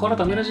κάθε χώρα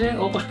τα μοίραζε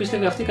όπως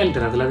πίστευε αυτή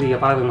καλύτερα. Δηλαδή, για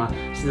παράδειγμα,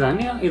 στη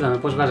Δανία είδαμε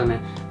πως βγάζανε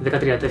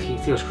 13 τεύχη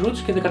Θείο Scrooge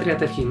και 13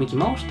 τεύχη Μίκυ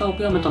Mouse, τα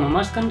οποία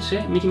μετονομάστηκαν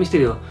σε Μίκυ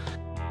Μυστήριο.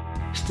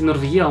 Στην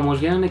Νορβηγία όμως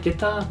βγαίνανε και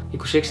τα 26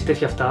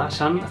 τεύχη αυτά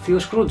σαν Θείο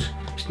Scrooge.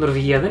 Στην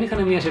Νορβηγία δεν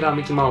είχαν μια σειρά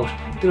Μίκυ Mouse,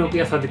 την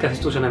οποία θα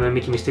αντικαθιστούσαν με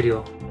Μίκυ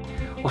Μυστήριο.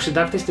 Ο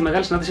συντάκτης στη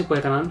μεγάλη συνάντηση που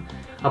έκαναν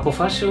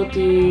αποφάσισε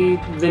ότι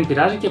δεν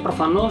πειράζει και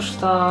προφανώς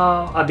θα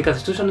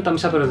αντικαθιστούσαν τα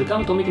μισά περιοδικά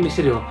με το Μίκυ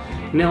Μυστήριο.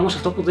 Ναι, όμως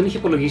αυτό που δεν είχε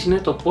υπολογίσει είναι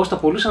το πώς θα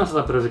πουλούσαν αυτά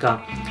τα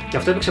περιοδικά. Και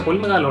αυτό έπαιξε πολύ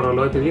μεγάλο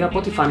ρόλο, επειδή από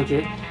ό,τι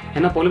φάνηκε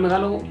ένα πολύ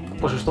μεγάλο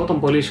ποσοστό των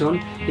πωλήσεων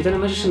ήταν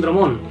μέσω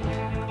συνδρομών.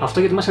 Αυτό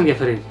γιατί μας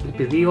ενδιαφέρει,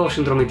 επειδή ο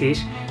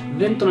συνδρομητής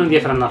δεν τον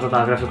ενδιαφέραν αυτά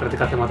τα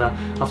γραφειοκρατικά θέματα.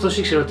 Αυτός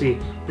ήξερε ότι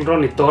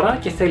πληρώνει τώρα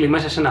και θέλει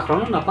μέσα σε ένα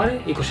χρόνο να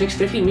πάρει 26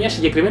 τεύχη μια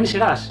συγκεκριμένη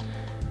σειρά.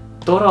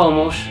 Τώρα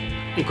όμως,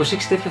 26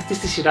 τεύχη αυτής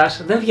της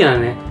σειράς δεν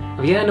βγαίνανε.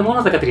 Βγαίνανε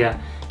μόνο 13.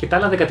 Και τα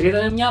άλλα 13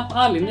 ήταν μια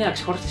άλλη νέα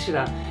ξεχωριστή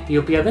σειρά, η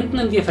οποία δεν τον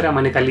ενδιαφέρε άμα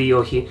είναι καλή ή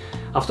όχι.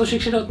 Αυτός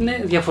ήξερε ότι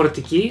είναι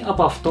διαφορετική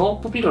από αυτό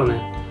που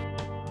πλήρωνε.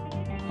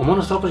 Ο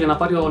μόνος τρόπος για να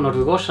πάρει ο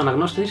Νορβηγός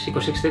αναγνώστης,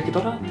 26 τεύχη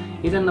τώρα,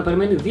 ήταν να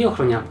περιμένει 2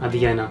 χρόνια αντί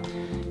για 1.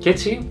 Και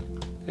έτσι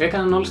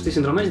έκαναν όλες τις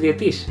συνδρομές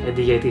διετής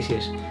αντί για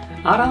ετήσιες.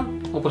 Άρα,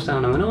 όπως ήταν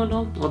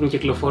αναμενόμενο, όταν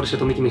κυκλοφόρησε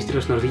το Μίκυ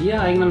Μυστήριο στην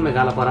Νορβηγία, έγιναν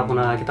μεγάλα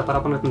παράπονα και τα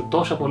παράπονα ήταν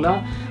τόσο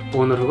πολλά που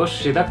ο Νορβηγός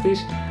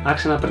συντάκτης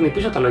άρχισε να παίρνει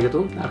πίσω τα λόγια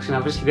του, άρχισε να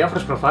βρίσκει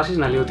διάφορες προφάσεις,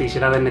 να λέει ότι η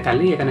σειρά δεν είναι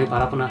καλή, έκανε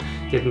παράπονα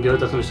για την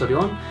ποιότητα των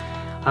ιστοριών.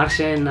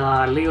 Άρχισε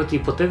να λέει ότι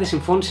ποτέ δεν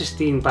συμφώνησε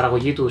στην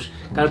παραγωγή τους,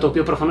 κάτι το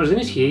οποίο προφανώς δεν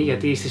ισχύει,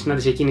 γιατί στη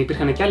συνάντηση εκείνη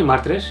υπήρχαν και άλλοι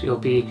μάρτυρες, οι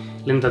οποίοι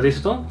λένε το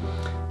αντίθετο.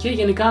 Και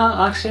γενικά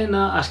άρχισε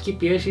να ασκεί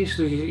πιέσει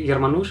στους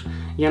Γερμανούς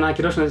για να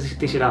ακυρώσουν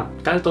τη σειρά.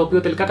 Κάτι το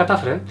οποίο τελικά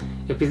κατάφερε,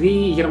 επειδή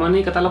οι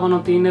Γερμανοί κατάλαβαν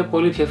ότι είναι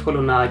πολύ πιο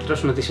εύκολο να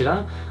ακυρώσουν τη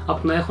σειρά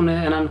από το να έχουν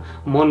έναν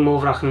μόνιμο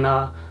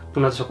βραχνά που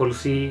να τους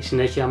ακολουθεί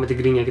συνέχεια με την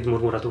κρίνια και τη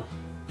μουρμούρα του.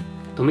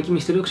 Το Μίκυ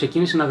Μυστήριο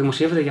ξεκίνησε να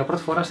δημοσιεύεται για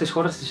πρώτη φορά στις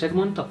χώρες της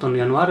Egmont από τον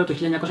Ιανουάριο του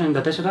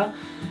 1994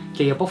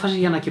 και η απόφαση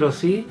για να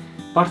ακυρωθεί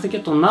πάρθηκε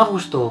τον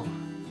Αύγουστο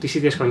της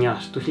ίδιας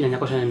χρονιάς, του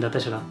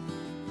 1994.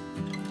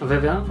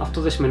 Βέβαια,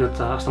 αυτό δεν σημαίνει ότι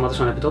θα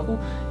σταματήσουν επί τόπου,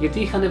 γιατί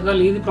είχαν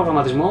βγάλει ήδη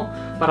προγραμματισμό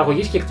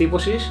παραγωγής και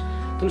εκτύπωσης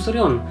των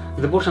ιστοριών.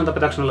 Δεν μπορούσαν να τα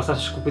πετάξουν όλα αυτά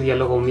στα σκουπίδια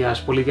λόγω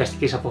μιας πολύ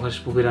βιαστικής απόφασης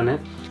που πήρανε.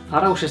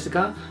 Άρα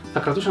ουσιαστικά θα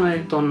κρατούσαν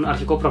τον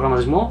αρχικό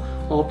προγραμματισμό,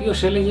 ο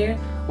οποίος έλεγε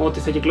ότι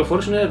θα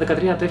κυκλοφορήσουν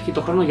 13 τεύχη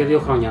το χρόνο για 2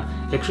 χρόνια.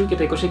 Εξού και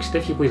τα 26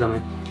 τεύχη που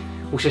είδαμε.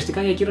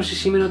 Ουσιαστικά η ακύρωση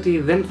σήμαινε ότι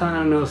δεν θα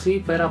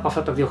ανανεωθεί πέρα από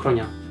αυτά τα 2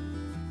 χρόνια.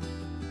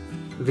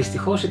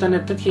 Δυστυχώς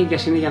ήταν τέτοια η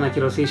βιασύνη για να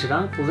ακυρωθεί η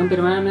σειρά που δεν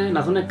περιμένανε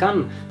να δουν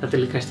καν τα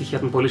τελικά στοιχεία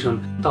των πωλήσεων,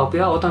 τα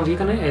οποία όταν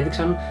βγήκανε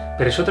έδειξαν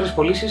περισσότερες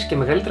πωλήσεις και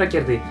μεγαλύτερα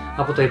κέρδη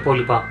από τα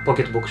υπόλοιπα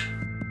pocketbooks.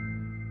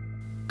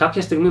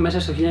 Κάποια στιγμή μέσα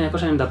στο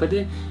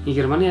 1995 η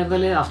Γερμανία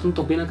έβγαλε αυτόν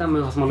τον πίνακα με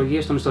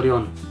βαθμολογίες των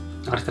ιστοριών.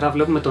 Αριστερά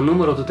βλέπουμε το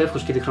νούμερο του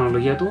τεύχους και τη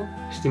χρονολογία του.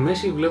 Στη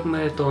μέση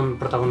βλέπουμε τον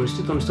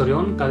πρωταγωνιστή των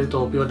ιστοριών, κάτι το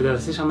οποίο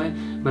αντικαταστήσαμε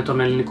με τον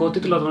ελληνικό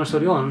τίτλο των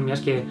ιστοριών, μιας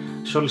και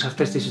σε όλες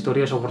αυτές τις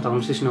ιστορίες ο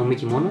πρωταγωνιστής είναι ο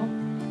Μίκυ μόνο,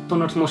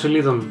 τον αριθμό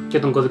σελίδων και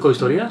τον κωδικό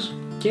ιστορίας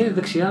και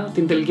δεξιά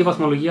την τελική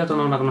βαθμολογία των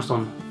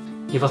αναγνωστών.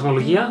 Η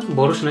βαθμολογία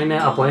μπορούσε να είναι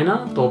από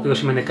 1, το οποίο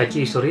σημαίνει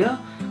κακή ιστορία,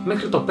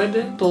 μέχρι το 5,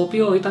 το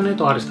οποίο ήταν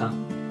το άριστα.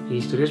 Οι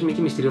ιστορίες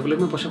Μίκυ Μυστήριο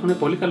βλέπουμε πως έχουν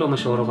πολύ καλό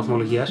μέσο όρο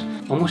βαθμολογίας,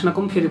 όμως είναι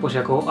ακόμη πιο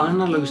εντυπωσιακό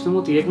αν αναλογιστούμε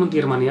ότι η Egmont της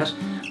Γερμανίας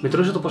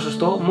μετρούσε το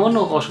ποσοστό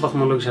μόνο όσοι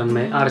βαθμολόγησαν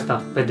με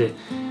άριστα 5.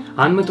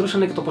 Αν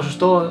μετρούσαν και το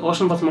ποσοστό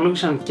όσων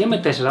βαθμολόγησαν και με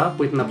 4,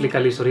 που ήταν απλή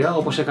καλή ιστορία,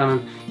 όπως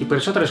έκαναν οι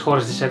περισσότερες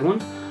χώρες της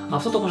Egmont,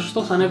 αυτό το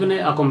ποσοστό θα ανέβαινε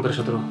ακόμη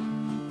περισσότερο.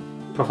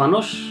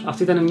 Προφανώς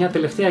αυτή ήταν μια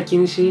τελευταία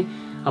κίνηση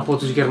από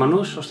τους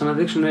Γερμανούς ώστε να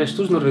δείξουν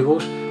στους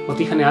Νορβηγούς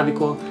ότι είχαν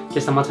άδικο και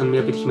σταμάτησαν μια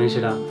επιτυχημένη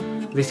σειρά.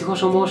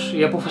 Δυστυχώς όμως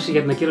η απόφαση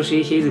για την ακύρωση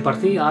είχε ήδη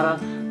πάρθει, άρα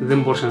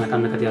δεν μπορούσαν να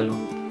κάνουν κάτι άλλο.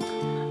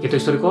 Για το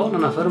ιστορικό, να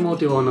αναφέρουμε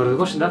ότι ο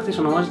Νορβηγός συντάκτης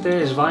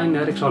ονομάζεται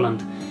Svein Erik Solland.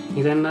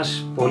 Ήταν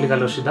ένας πολύ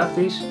καλός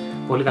συντάκτης,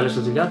 πολύ καλός στη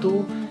δουλειά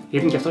του,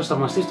 ήταν και αυτός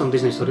θαυμαστής των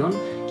Disney ιστοριών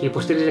και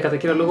υποστήριζε κατά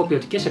κύριο λόγο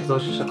ποιοτικές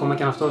εκδόσεις, ακόμα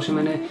και αν αυτό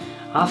σήμαινε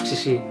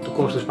αύξηση του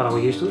κόστους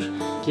παραγωγής τους,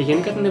 και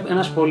γενικά ήταν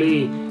ένας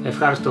πολύ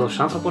ευχάριστος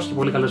άνθρωπος και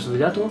πολύ καλός στη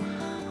δουλειά του,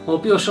 ο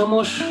οποίος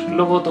όμως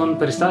λόγω των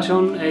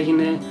περιστάσεων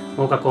έγινε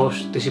ο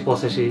κακός της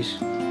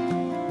υπόθεσης.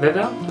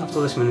 Βέβαια, αυτό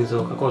δεν σημαίνει ότι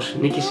ο κακός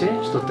νίκησε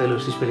στο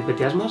τέλος της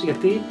περιπέτειάς μας,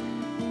 γιατί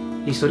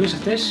οι ιστορίες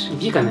αυτές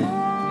βγήκανε,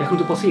 έχουν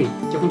τυπωθεί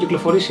και έχουν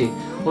κυκλοφορήσει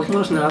όχι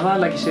μόνο στην Ελλάδα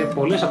αλλά και σε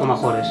πολλές ακόμα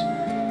χώρες.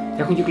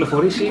 Έχουν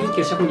κυκλοφορήσει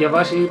και τις έχουν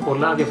διαβάσει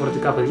πολλά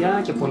διαφορετικά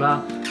παιδιά και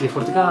πολλά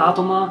διαφορετικά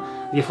άτομα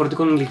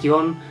διαφορετικών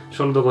ηλικιών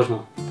σε όλο τον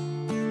κόσμο.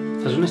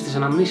 Θα ζουν στις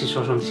αναμνήσεις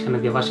όσων τις είχαν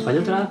διαβάσει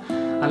παλιότερα,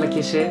 αλλά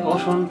και σε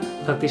όσων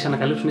θα τις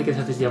ανακαλύψουν και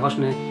θα τις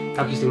διαβάσουν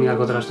κάποια στιγμή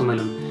αργότερα στο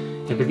μέλλον.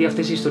 Επειδή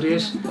αυτές οι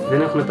ιστορίες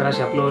δεν έχουν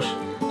περάσει απλώς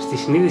στη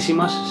συνείδησή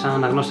μας σαν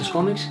αναγνώστες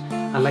κόμιξ,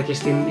 αλλά και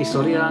στην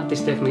ιστορία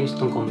της τέχνης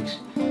των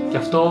κόμιξ. Και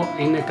αυτό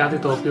είναι κάτι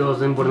το οποίο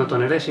δεν μπορεί να το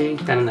αναιρέσει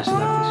κανένας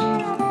συντάκτης.